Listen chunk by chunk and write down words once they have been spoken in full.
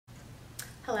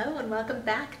Hello and welcome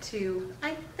back to,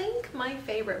 I think, my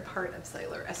favorite part of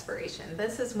cellular respiration.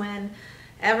 This is when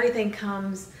everything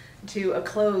comes to a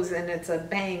close, and it's a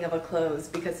bang of a close,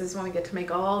 because this is when we get to make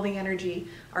all the energy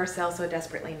our cell so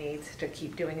desperately needs to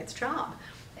keep doing its job.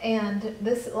 And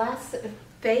this last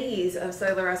phase of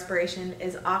cellular respiration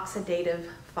is oxidative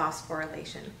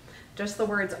phosphorylation. Just the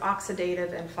words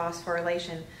oxidative and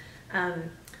phosphorylation,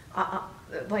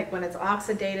 like when it's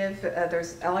oxidative,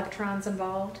 there's electrons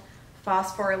involved.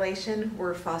 Phosphorylation,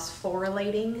 we're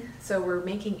phosphorylating, so we're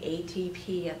making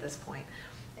ATP at this point.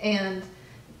 And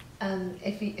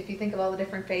if you think of all the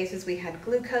different phases, we had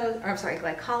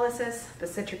glycolysis, the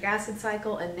citric acid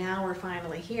cycle, and now we're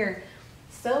finally here.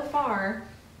 So far,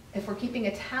 if we're keeping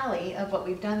a tally of what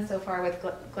we've done so far with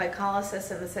glycolysis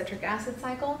and the citric acid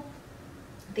cycle,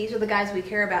 these are the guys we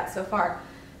care about so far.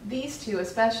 These two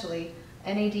especially,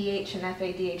 NADH and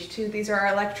FADH2, these are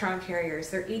our electron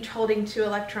carriers. They're each holding 2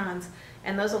 electrons,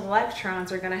 and those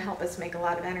electrons are going to help us make a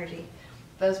lot of energy.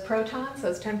 Those protons,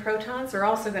 those 10 protons, are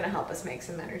also going to help us make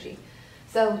some energy.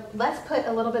 So let's put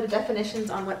a little bit of definitions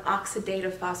on what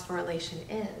oxidative phosphorylation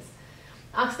is.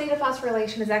 Oxidative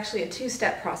phosphorylation is actually a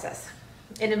 2-step process.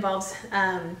 It involves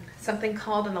something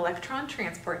called an electron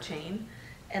transport chain,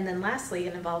 and then lastly,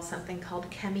 it involves something called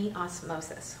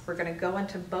chemiosmosis. We're going to go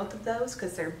into both of those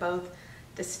because they're both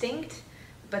distinct,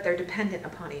 but they're dependent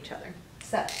upon each other.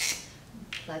 So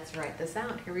let's write this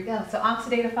out. Here we go. So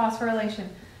oxidative phosphorylation.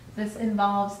 This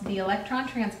involves the electron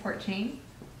transport chain.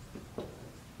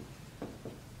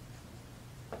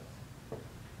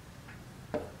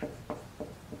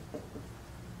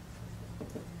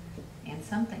 And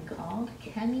something called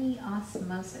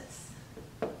chemiosmosis.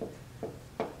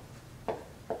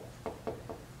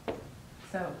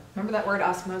 So remember that word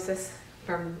osmosis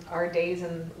from our days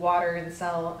in water and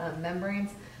cell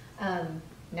membranes?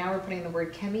 Now we're putting the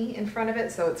word chemi in front of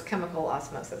it, so it's chemical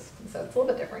osmosis. So it's a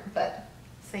little bit different, but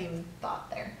same thought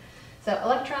there. So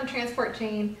electron transport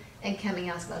chain and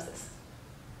chemiosmosis.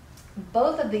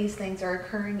 Both of these things are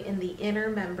occurring in the inner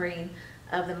membrane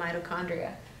of the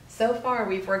mitochondria. So far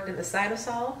we've worked in the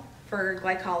cytosol for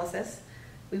glycolysis.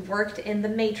 We've worked in the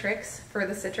matrix for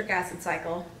the citric acid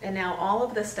cycle, and now all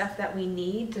of the stuff that we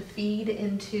need to feed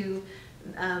into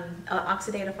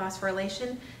oxidative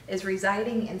phosphorylation is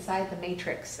residing inside the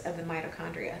matrix of the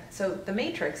mitochondria. So the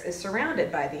matrix is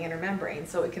surrounded by the inner membrane,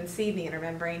 so it can see the inner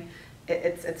membrane.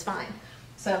 It's fine.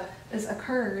 So this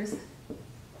occurs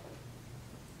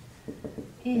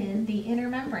in the inner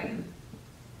membrane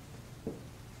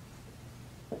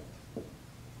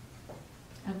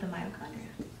of the mitochondria.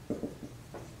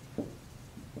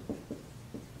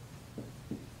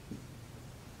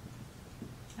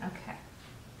 Okay.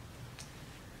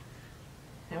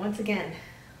 Now once again,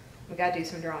 we got to do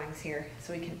some drawings here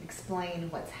so we can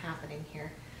explain what's happening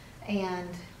here. And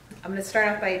I'm going to start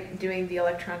off by doing the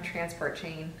electron transport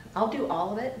chain. I'll do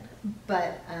all of it,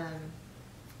 but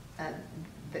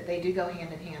they do go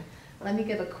hand in hand. Let me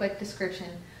give a quick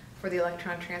description for the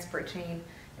electron transport chain,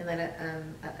 and then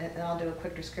and I'll do a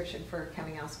quick description for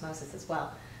chemiosmosis as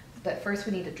well. But first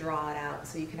we need to draw it out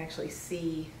so you can actually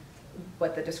see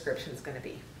what the description is going to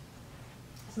be.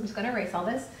 So I'm just going to erase all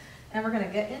this, and we're going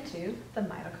to get into the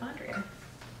mitochondria.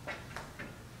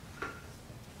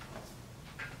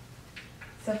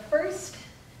 So first,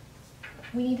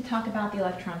 we need to talk about the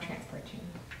electron transport chain,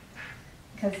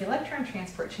 because the electron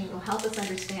transport chain will help us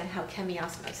understand how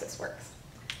chemiosmosis works.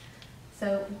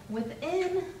 So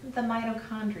within the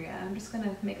mitochondria, I'm just going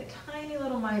to make a tiny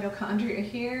little mitochondria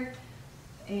here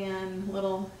and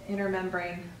little inner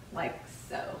membrane like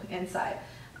so inside.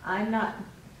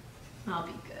 I'll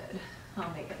be good. I'll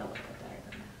make it a little bit better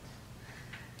than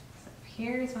that. So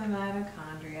here's my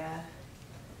mitochondria.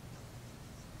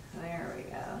 There we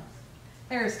go.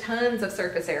 There's tons of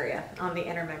surface area on the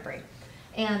inner membrane.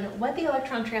 And what the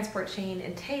electron transport chain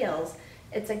entails,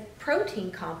 it's a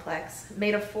protein complex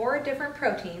made of 4 different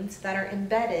proteins that are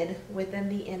embedded within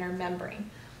the inner membrane.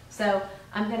 So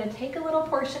I'm going to take a little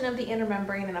portion of the inner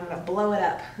membrane and I'm going to blow it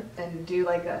up and do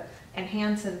like a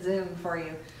enhance and zoom for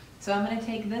you. So I'm going to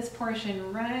take this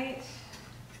portion right,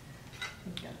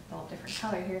 get a little different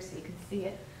color here so you can see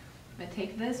it. I'm going to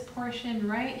take this portion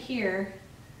right here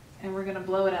and we're going to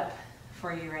blow it up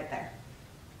for you right there.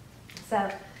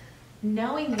 So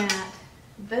knowing that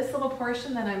this little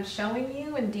portion that I'm showing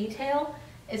you in detail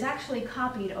is actually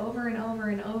copied over and over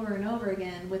and over and over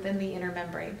again within the inner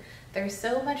membrane. There's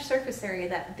so much surface area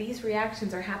that these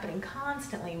reactions are happening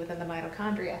constantly within the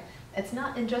mitochondria. It's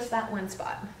not in just that one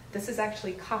spot. This is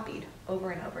actually copied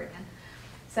over and over again.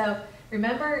 So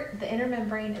remember, the inner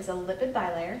membrane is a lipid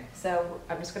bilayer, so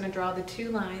I'm just going to draw the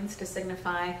 2 lines to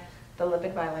signify the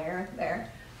lipid bilayer there.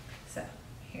 So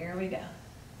here we go.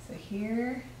 So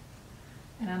here,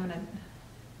 and I'm going to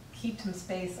keep some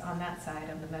space on that side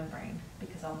of the membrane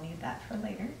because I'll need that for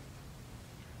later.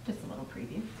 Just a little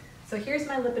preview. So here's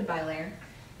my lipid bilayer,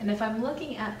 and if I'm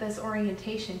looking at this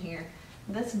orientation here,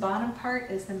 this bottom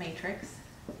part is the matrix.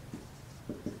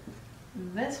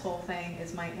 This whole thing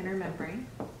is my inner membrane.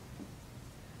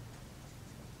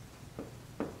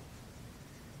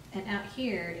 And out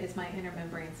here is my inner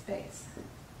membrane space.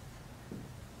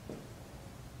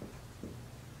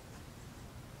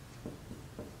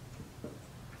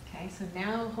 Okay, so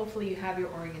now hopefully you have your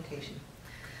orientation.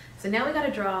 So now we got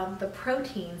to draw the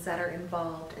proteins that are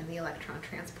involved in the electron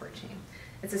transport chain.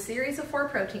 It's a series of 4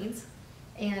 proteins,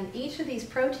 and each of these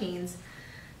proteins,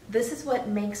 this is what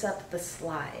makes up the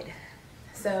slide.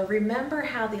 So remember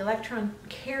how the electron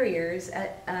carriers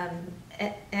at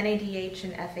NADH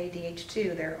and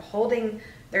FADH2, they're holding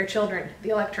their children, the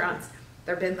electrons.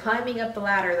 They've been climbing up the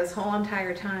ladder this whole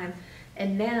entire time,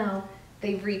 and now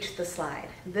they've reached the slide.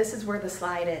 This is where the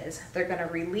slide is. They're going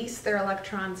to release their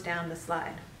electrons down the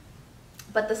slide.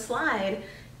 But the slide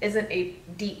isn't a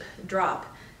deep drop.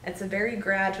 It's a very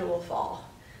gradual fall,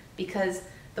 because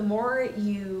the more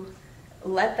you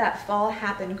let that fall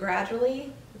happen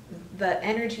gradually, the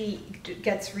energy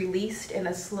gets released in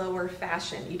a slower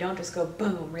fashion. You don't just go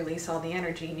boom, release all the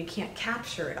energy, and you can't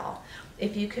capture it all.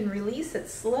 If you can release it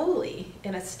slowly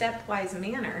in a stepwise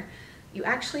manner, you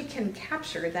actually can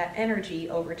capture that energy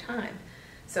over time.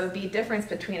 So it'd be a difference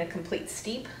between a complete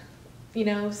steep,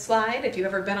 slide. If you've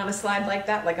ever been on a slide like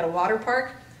that, like at a water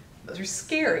park, those are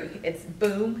scary. It's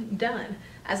boom, done.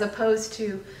 As opposed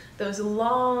to those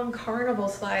long carnival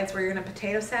slides where you're in a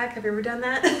potato sack. Have you ever done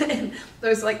that? And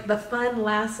there's like the fun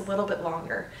lasts a little bit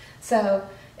longer. So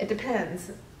it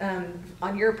depends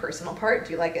on your personal part.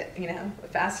 Do you like it, a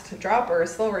fast drop or a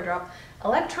slower drop?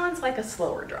 Electrons like a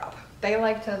slower drop. They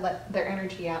like to let their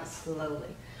energy out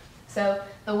slowly. So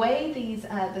the way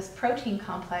this protein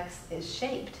complex is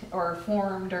shaped, or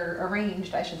formed, or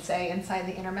arranged, I should say, inside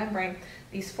the inner membrane,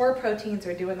 these 4 proteins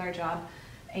are doing their job.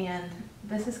 And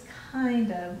this is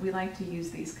we like to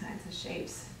use these kinds of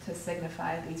shapes to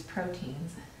signify these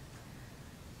proteins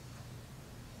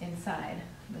inside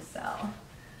the cell,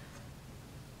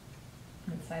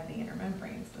 inside the inner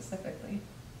membrane specifically.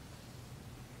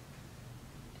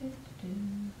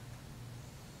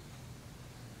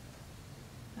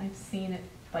 I've seen it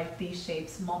like these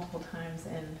shapes multiple times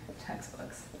in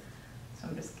textbooks, so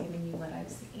I'm just giving you what I've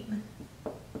seen.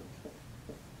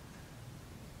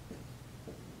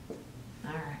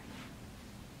 All right.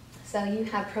 So you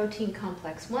have protein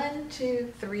complex 1,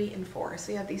 2, 3, and 4.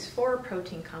 So you have these 4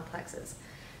 protein complexes.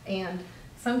 And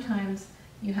sometimes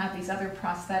you have these other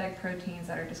prosthetic proteins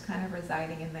that are just kind of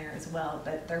residing in there as well,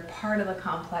 but they're part of the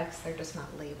complex, they're just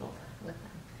not labeled with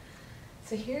them.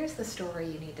 So here's the story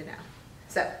you need to know.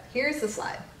 So here's the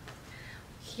slide.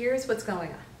 Here's what's going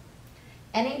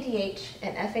on. NADH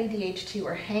and FADH2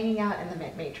 are hanging out in the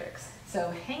matrix.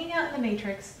 So hanging out in the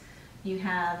matrix, you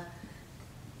have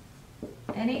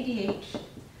NADH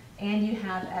and you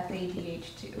have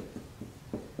FADH2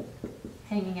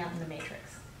 hanging out in the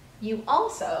matrix. You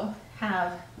also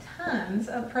have tons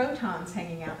of protons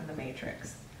hanging out in the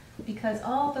matrix, because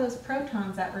all those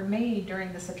protons that were made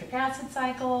during the citric acid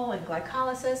cycle and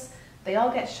glycolysis, they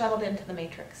all get shuttled into the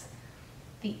matrix.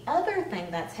 The other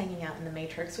thing that's hanging out in the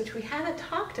matrix, which we haven't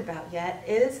talked about yet,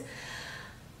 is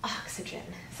oxygen.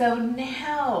 So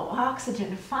now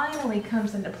oxygen finally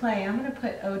comes into play. I'm going to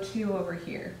put O2 over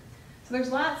here. So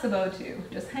there's lots of O2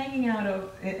 just hanging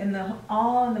out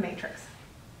all in the matrix.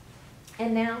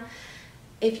 And now,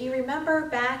 if you remember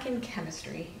back in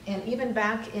chemistry, and even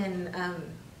back in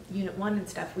Unit 1 and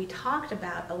stuff, we talked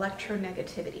about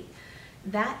electronegativity.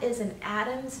 That is an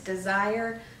atom's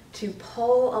desire to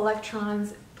pull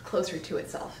electrons closer to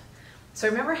itself. So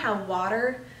remember how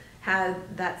water had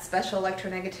that special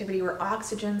electronegativity, where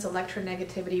oxygen's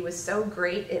electronegativity was so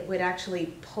great it would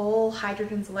actually pull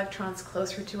hydrogen's electrons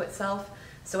closer to itself,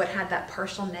 so it had that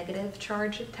partial negative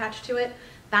charge attached to it?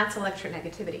 That's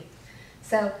electronegativity.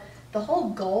 So the whole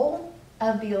goal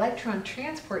of the electron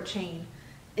transport chain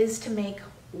is to make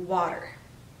water.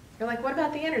 You're like, what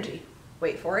about the energy?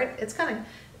 Wait for it, it's coming.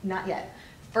 Not yet.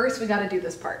 First we got to do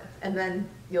this part, and then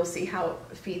you'll see how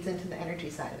it feeds into the energy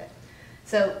side of it.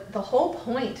 So the whole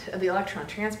point of the electron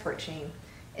transport chain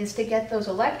is to get those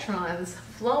electrons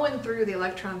flowing through the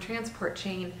electron transport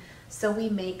chain so we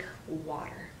make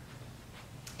water.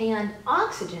 And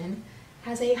oxygen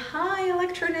has a high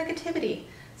electronegativity.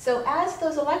 So as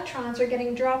those electrons are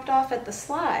getting dropped off at the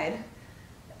slide,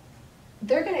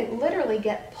 they're going to literally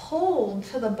get pulled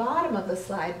to the bottom of the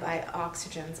slide by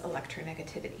oxygen's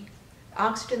electronegativity.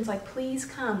 Oxygen's like, please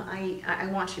come, I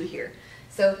want you here.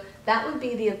 So that would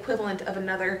be the equivalent of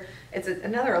another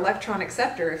electron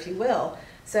acceptor, if you will.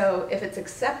 So if it's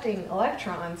accepting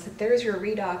electrons, there's your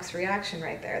redox reaction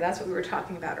right there. That's what we were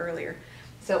talking about earlier.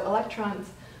 So electrons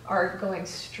are going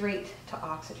straight to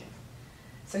oxygen.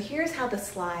 So here's how the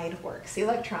slide works, the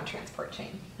electron transport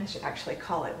chain. I should actually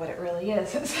call it what it really is.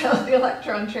 So the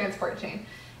electron transport chain.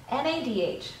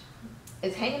 NADH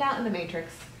is hanging out in the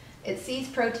matrix. It sees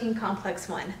protein complex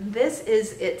 1. This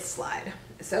is its slide.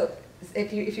 So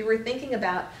if you were thinking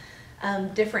about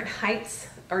different heights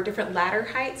or different ladder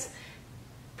heights,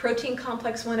 protein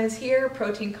complex 1 is here,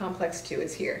 protein complex 2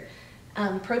 is here.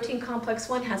 Protein complex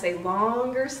 1 has a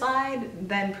longer slide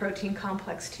than protein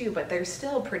complex 2, but they're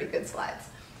still pretty good slides.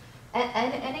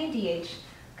 NADH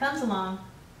comes along,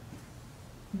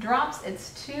 drops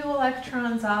its 2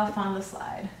 electrons off on the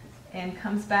slide, and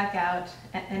comes back out.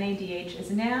 NADH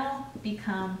has now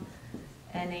become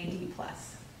NAD+.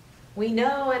 We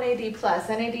know NAD+.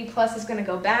 NAD+ is going to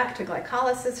go back to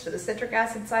glycolysis, to the citric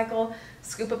acid cycle,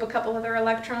 scoop up a couple other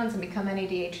electrons, and become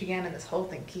NADH again, and this whole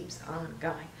thing keeps on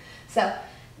going. So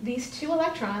these 2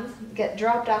 electrons get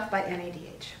dropped off by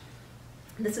NADH.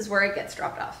 This is where it gets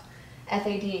dropped off.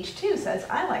 FADH2 says,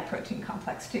 I like protein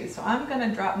complex 2, so I'm going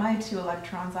to drop my 2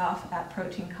 electrons off at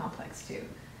protein complex 2,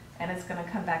 and it's going to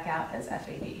come back out as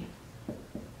FAD.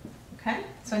 Okay,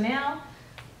 so now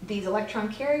these electron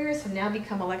carriers have now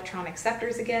become electron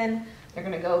acceptors again. They're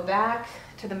going to go back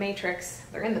to the matrix.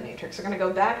 They're in the matrix. They're going to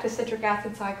go back to citric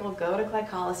acid cycle, go to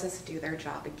glycolysis, do their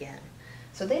job again.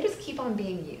 So they just keep on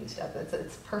being used.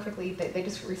 It's perfectly, they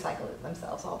just recycle it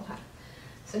themselves all the time.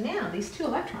 So now these 2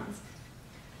 electrons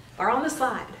are on the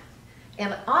slide.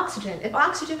 And oxygen, if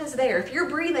oxygen is there, if you're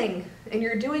breathing and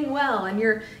you're doing well,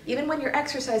 and even when you're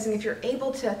exercising, if you're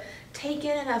able to take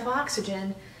in enough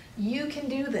oxygen, you can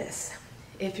do this.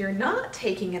 If you're not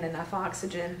taking in enough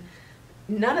oxygen,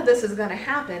 none of this is going to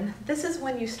happen. This is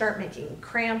when you start making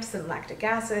cramps and lactic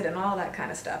acid and all that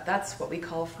kind of stuff. That's what we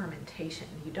call fermentation.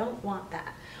 You don't want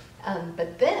that.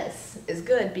 But this is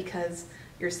good because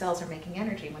your cells are making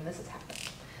energy when this is happening.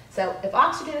 So if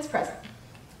oxygen is present,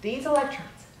 these electrons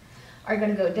are going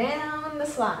to go down the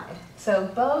slide.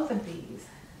 So both of these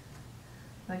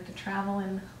like to travel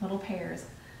in little pairs.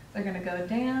 They're going to go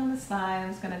down the slide. I'm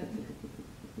just going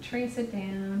to trace it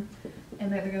down,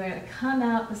 and they're going to come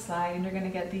out the slide, and you're going to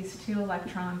get these 2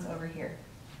 electrons over here.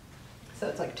 So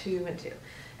it's like 2 and 2.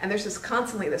 And there's just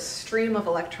constantly this stream of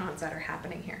electrons that are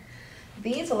happening here.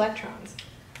 These electrons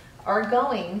are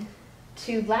going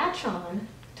to latch on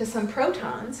to some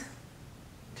protons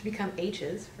to become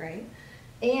H's, right?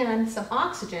 And some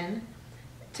oxygen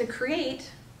to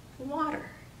create water.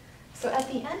 So at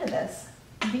the end of this,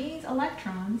 these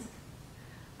electrons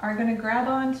are going to grab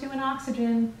onto an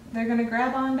oxygen, they're going to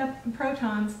grab onto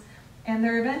protons, and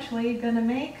they're eventually going to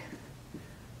make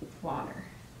water.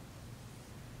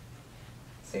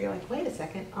 So you're like, wait a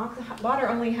second, water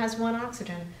only has 1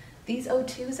 oxygen. These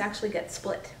O2s actually get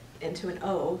split into an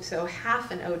O, so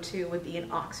half an O2 would be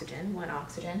an oxygen, 1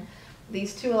 oxygen.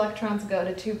 These 2 electrons go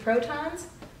to 2 protons,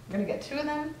 you're going to get 2 of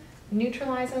them,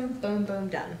 neutralize them, boom, boom,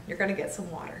 done. You're going to get some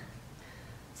water.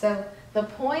 So the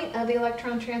point of the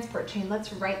electron transport chain,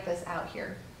 let's write this out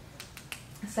here.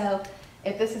 So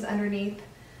if this is underneath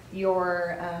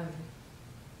your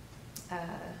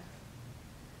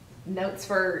notes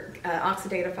for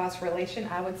oxidative phosphorylation,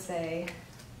 I would say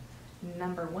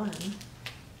number 1,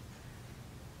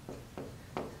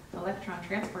 electron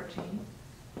transport chain.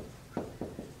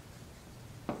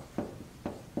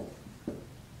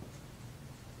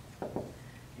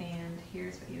 And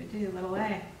here's what you would do, little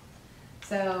a.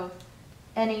 So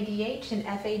NADH and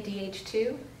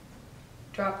FADH2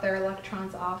 drop their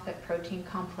electrons off at protein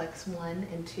complex 1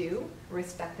 and 2,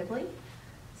 respectively.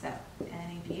 So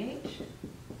NADH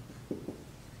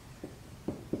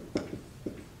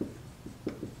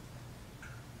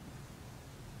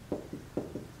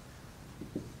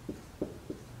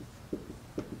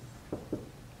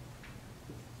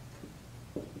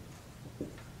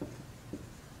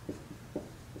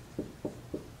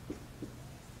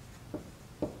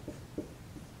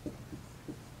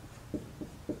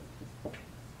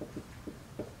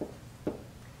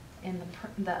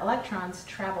the electrons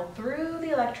travel through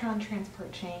the electron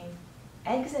transport chain,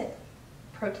 exit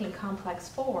protein complex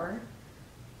 4,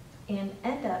 and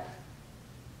end up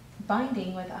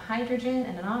binding with a hydrogen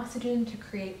and an oxygen to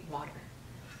create water.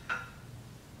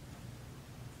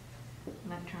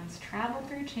 Electrons travel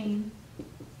through chain,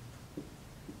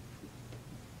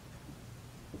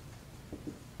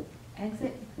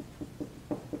 exit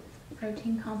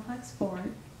protein complex 4.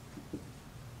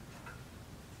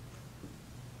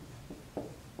 Oops.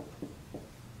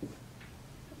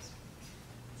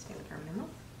 Stay with our memo.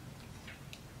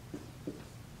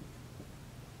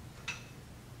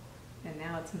 And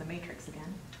now it's in the matrix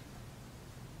again.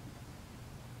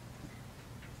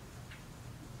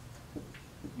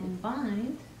 And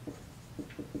bind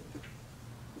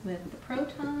with the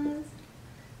protons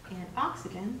and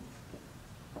oxygen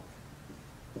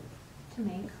to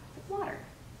make water.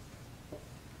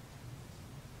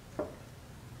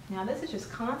 Now this is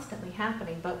just constantly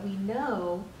happening, but we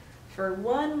know for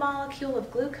one molecule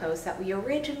of glucose that we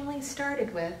originally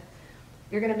started with,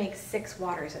 you're going to make 6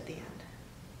 waters at the end.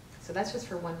 So that's just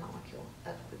for one molecule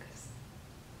of glucose.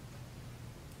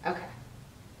 Okay.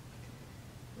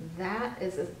 That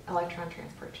is an electron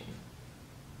transport chain.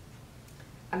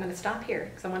 I'm going to stop here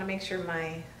because I want to make sure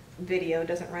my video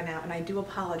doesn't run out, and I do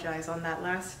apologize on that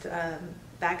last,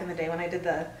 back in the day when I did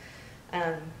the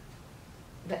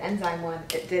enzyme one,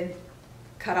 it did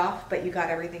cut off, but you got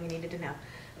everything you needed to know.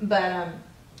 But I'm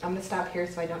going to stop here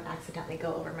so I don't accidentally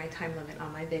go over my time limit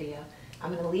on my video.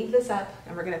 I'm going to leave this up,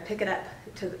 and we're going to pick it up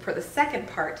for the second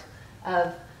part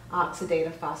of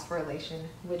oxidative phosphorylation,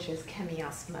 which is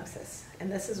chemiosmosis.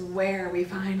 And this is where we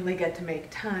finally get to make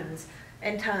tons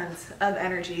and tons of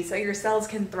energy so your cells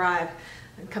can thrive.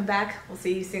 And come back, we'll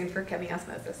see you soon for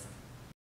chemiosmosis.